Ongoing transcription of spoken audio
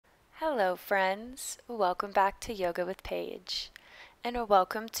Hello friends, welcome back to Yoga with Paige, and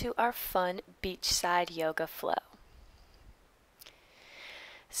welcome to our fun beachside yoga flow.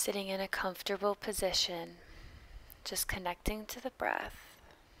 Sitting in a comfortable position, just connecting to the breath.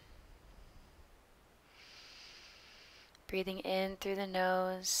 Breathing in through the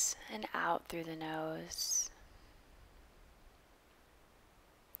nose and out through the nose.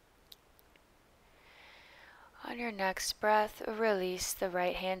 On your next breath, release the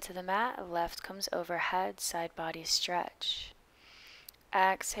right hand to the mat, left comes overhead, side body stretch.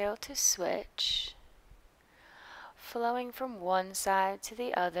 Exhale to switch, flowing from one side to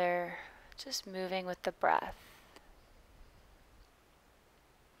the other, just moving with the breath.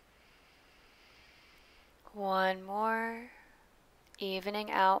 One more,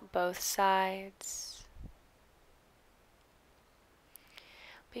 evening out both sides.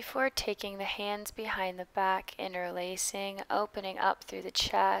 Before taking the hands behind the back, interlacing, opening up through the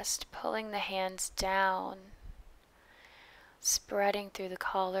chest, pulling the hands down, spreading through the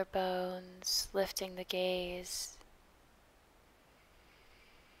collarbones, lifting the gaze.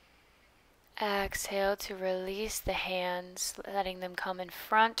 Exhale to release the hands, letting them come in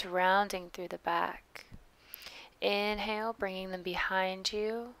front, rounding through the back. Inhale, bringing them behind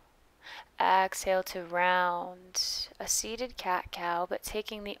you. Exhale to round, a seated cat-cow, but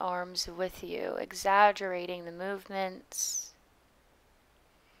taking the arms with you, exaggerating the movements.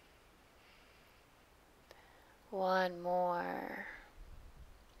 One more.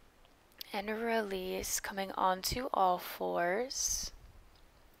 And release, coming onto all fours.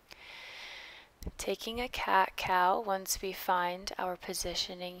 Taking a cat-cow once we find our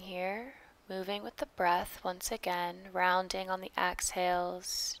positioning here. Moving with the breath once again, rounding on the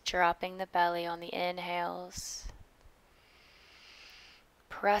exhales, dropping the belly on the inhales.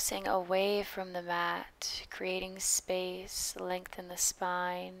 Pressing away from the mat, creating space, lengthen the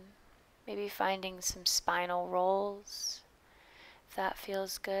spine. Maybe finding some spinal rolls. If that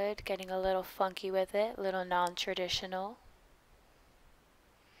feels good, getting a little funky with it, a little non-traditional.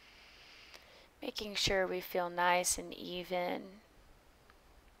 Making sure we feel nice and even.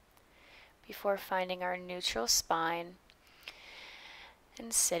 Before finding our neutral spine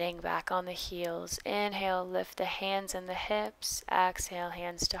and sitting back on the heels. Inhale, lift the hands and the hips. Exhale,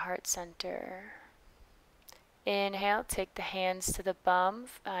 hands to heart center. Inhale, take the hands to the bum,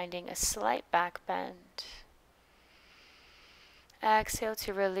 finding a slight back bend. Exhale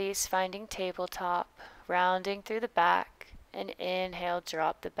to release, finding tabletop, rounding through the back, and inhale,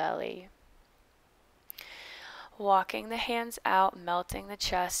 drop the belly. Walking the hands out, melting the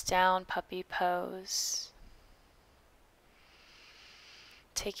chest down, puppy pose.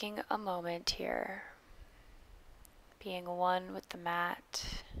 Taking a moment here, being one with the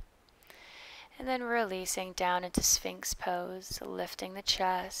mat. And then releasing down into Sphinx pose, lifting the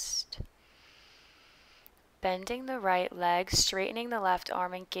chest. Bending the right leg, straightening the left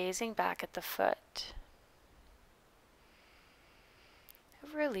arm, and gazing back at the foot.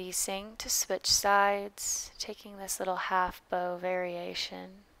 Releasing to switch sides, taking this little half bow variation.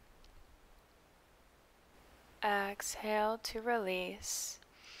 Exhale to release.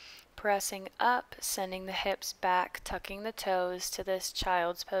 Pressing up, sending the hips back, tucking the toes to this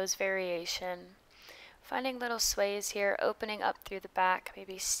child's pose variation. Finding little sways here, opening up through the back,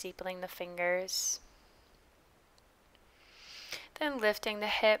 maybe steepling the fingers. Then lifting the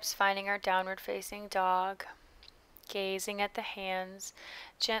hips, finding our downward facing dog. Gazing at the hands,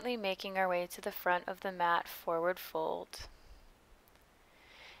 gently making our way to the front of the mat, forward fold.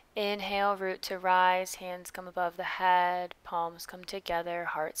 Inhale, root to rise, hands come above the head, palms come together,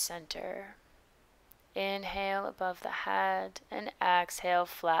 heart center. Inhale above the head, and exhale,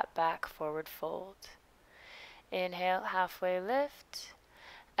 flat back, forward fold. Inhale, halfway lift.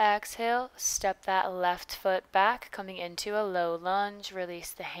 Exhale, step that left foot back, coming into a low lunge,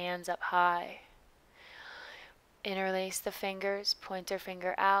 release the hands up high. Interlace the fingers, pointer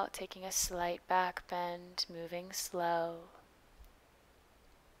finger out, taking a slight back bend, moving slow.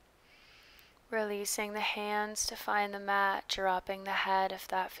 Releasing the hands to find the mat, dropping the head if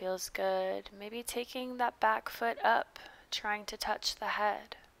that feels good. Maybe taking that back foot up, trying to touch the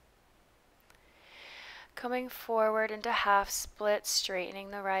head. Coming forward into half split, straightening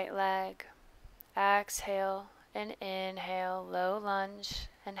the right leg. Exhale and inhale, low lunge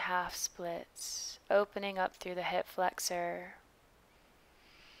and half splits. Opening up through the hip flexor.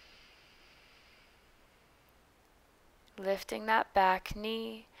 Lifting that back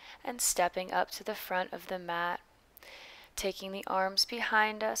knee and stepping up to the front of the mat. Taking the arms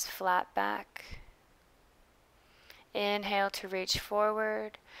behind us, flat back. Inhale to reach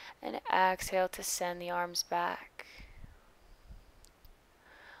forward and exhale to send the arms back.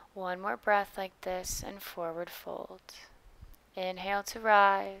 One more breath like this and forward fold. Inhale to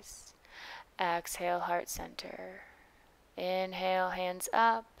rise. Exhale, heart center. Inhale, hands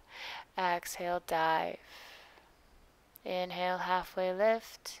up. Exhale, dive. Inhale, halfway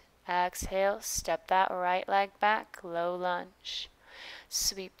lift. Exhale, step that right leg back, low lunge.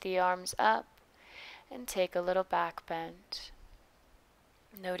 Sweep the arms up and take a little back bend.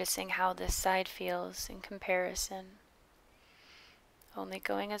 Noticing how this side feels in comparison. Only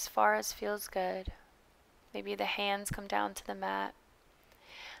going as far as feels good. Maybe the hands come down to the mat.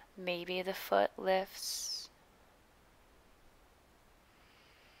 Maybe the foot lifts.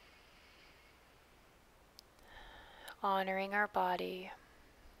 Honoring our body.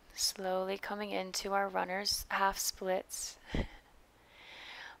 Slowly coming into our runner's half splits.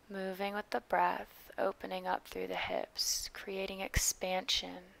 Moving with the breath, opening up through the hips, creating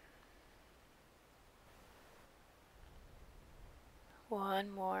expansion.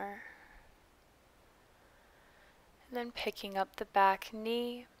 One more. And then picking up the back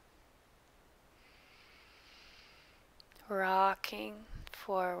knee, rocking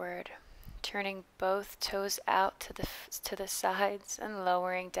forward, turning both toes out to the sides and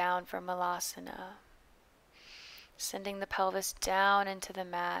lowering down for Malasana. Sending the pelvis down into the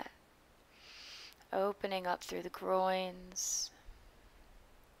mat, opening up through the groins.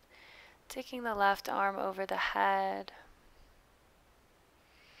 Taking the left arm over the head.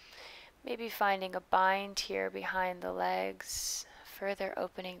 Maybe finding a bind here behind the legs, further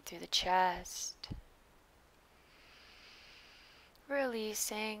opening through the chest.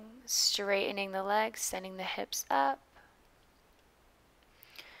 Releasing, straightening the legs, sending the hips up.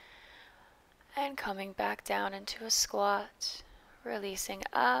 And coming back down into a squat, releasing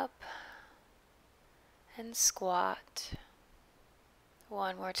up and squat.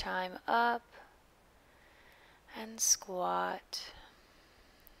 One more time, up and squat.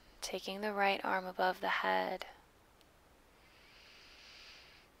 Taking the right arm above the head.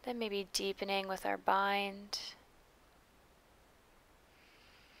 Then maybe deepening with our bind.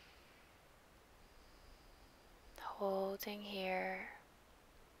 Holding here.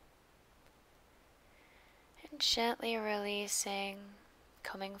 And gently releasing,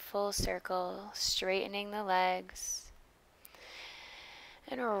 coming full circle, straightening the legs.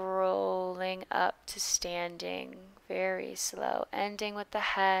 And rolling up to standing, very slow, ending with the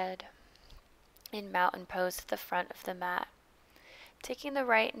head in mountain pose at the front of the mat. Taking the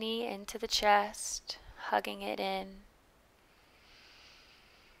right knee into the chest, hugging it in.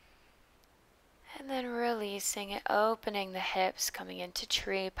 And then releasing it, opening the hips, coming into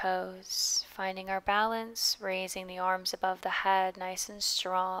tree pose. Finding our balance, raising the arms above the head, nice and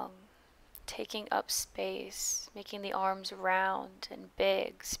strong. Taking up space, making the arms round and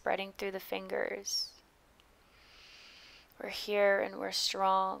big, spreading through the fingers. We're here and we're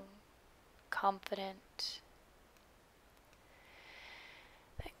strong, confident.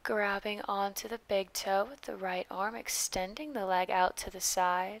 Then grabbing onto the big toe with the right arm, extending the leg out to the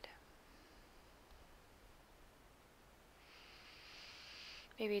side.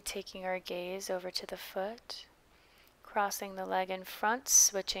 Maybe taking our gaze over to the foot. Crossing the leg in front,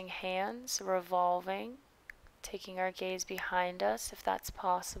 switching hands, revolving, taking our gaze behind us if that's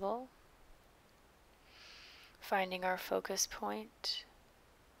possible. Finding our focus point.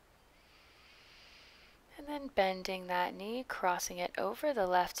 And then bending that knee, crossing it over the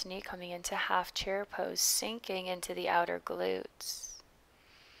left knee, coming into half chair pose, sinking into the outer glutes.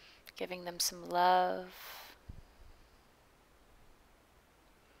 Giving them some love.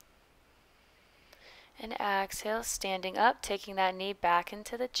 And exhale, standing up, taking that knee back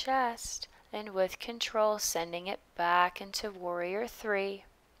into the chest, and with control, sending it back into warrior 3.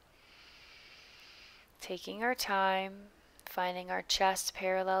 Taking our time, finding our chest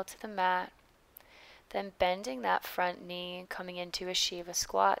parallel to the mat, then bending that front knee, coming into a Shiva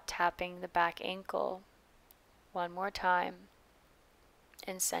squat, tapping the back ankle. One more time,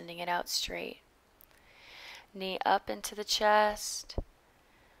 and sending it out straight. Knee up into the chest.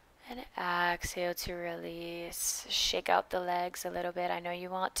 And exhale to release. Shake out the legs a little bit. I know you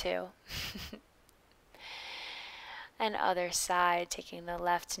want to. And other side, taking the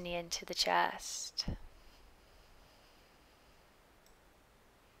left knee into the chest.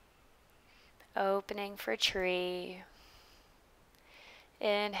 Opening for tree.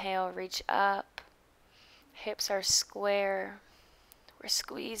 Inhale, reach up. Hips are square. We're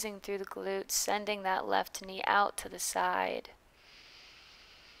squeezing through the glutes, sending that left knee out to the side.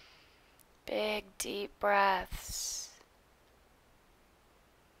 Big, deep breaths.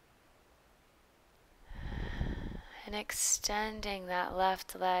 And extending that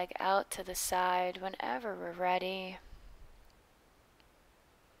left leg out to the side whenever we're ready.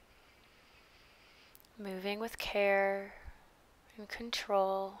 moving with care and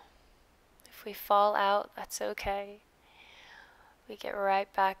control. If we fall out, that's okay. We get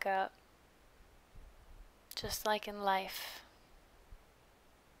right back up, just like in life.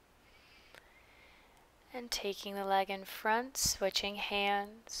 And taking the leg in front, switching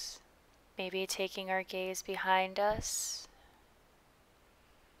hands, maybe taking our gaze behind us,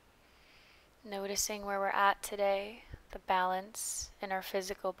 noticing where we're at today, the balance in our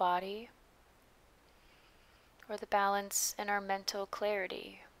physical body, or the balance in our mental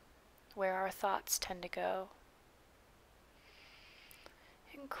clarity, where our thoughts tend to go.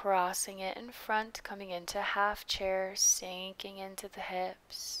 And crossing it in front, coming into half chair, sinking into the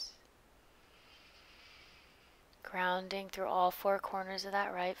hips. Grounding through all four corners of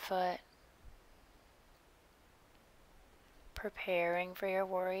that right foot. Preparing for your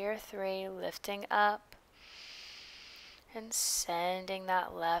warrior three, lifting up and sending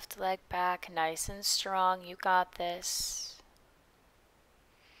that left leg back nice and strong. You got this.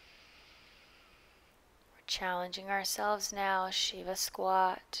 We're challenging ourselves now. Shiva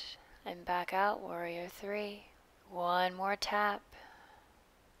squat and back out, warrior three. One more tap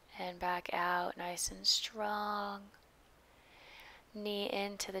and back out nice and strong. Knee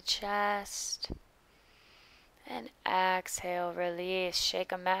into the chest. And exhale, release, shake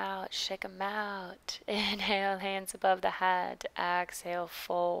them out, shake them out. Inhale, hands above the head. Exhale,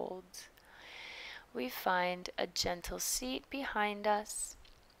 fold. We find a gentle seat behind us.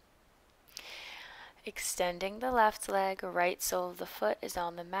 Extending the left leg, right sole of the foot is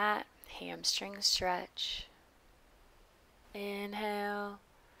on the mat. Hamstring stretch. Inhale.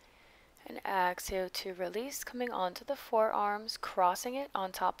 And exhale to release, coming onto the forearms, crossing it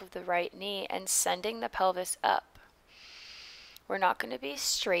on top of the right knee and sending the pelvis up. We're not going to be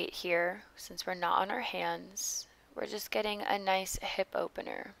straight here since we're not on our hands. We're just getting a nice hip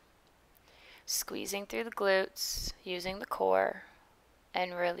opener. Squeezing through the glutes, using the core,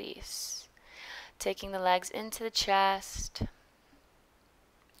 and release. Taking the legs into the chest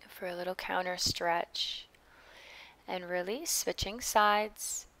for a little counter stretch. And release, switching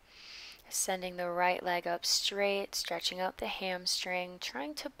sides. Sending the right leg up straight, stretching out the hamstring,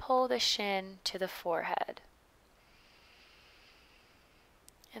 trying to pull the shin to the forehead.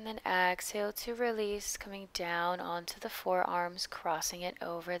 And then exhale to release, coming down onto the forearms, crossing it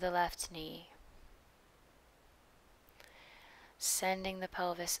over the left knee. Sending the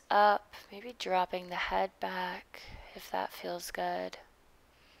pelvis up, maybe dropping the head back if that feels good.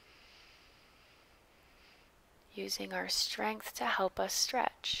 Using our strength to help us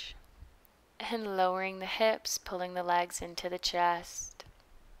stretch. And lowering the hips, pulling the legs into the chest.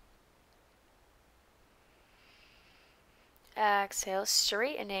 Exhale,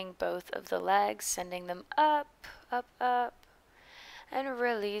 straightening both of the legs, sending them up, up, up, and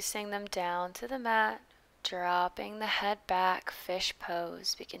releasing them down to the mat, dropping the head back, fish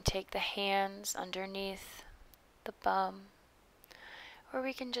pose. We can take the hands underneath the bum, or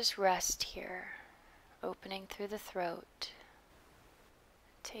we can just rest here, opening through the throat.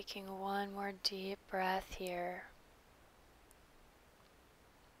 Taking one more deep breath here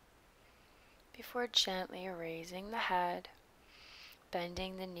before gently raising the head,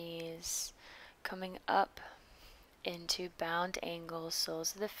 bending the knees, coming up into bound angle,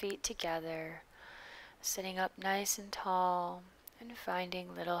 soles of the feet together, sitting up nice and tall and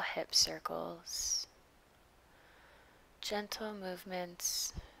finding little hip circles. Gentle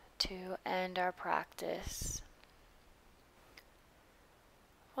movements to end our practice.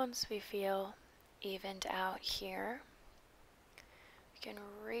 Once we feel evened out here, we can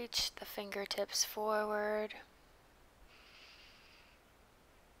reach the fingertips forward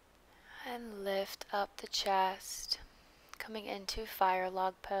and lift up the chest, coming into fire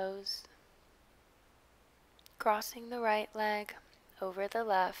log pose. Crossing the right leg over the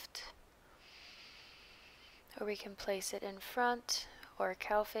left, or we can place it in front or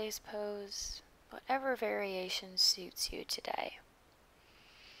cow face pose, whatever variation suits you today.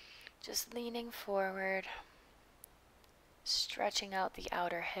 Just leaning forward, stretching out the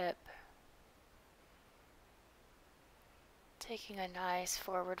outer hip, taking a nice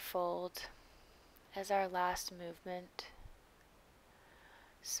forward fold as our last movement,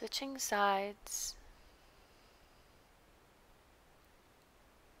 switching sides,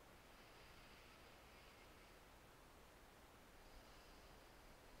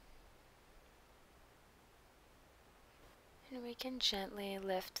 and we can gently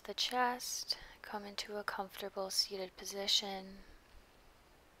lift the chest, come into a comfortable seated position.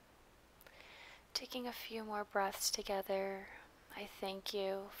 Taking a few more breaths together. I thank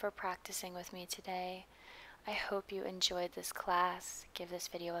you for practicing with me today. I hope you enjoyed this class. Give this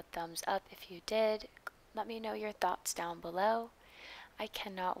video a thumbs up if you did. Let me know your thoughts down below. I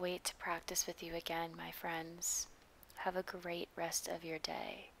cannot wait to practice with you again, my friends. Have a great rest of your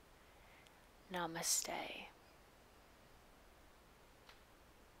day. Namaste.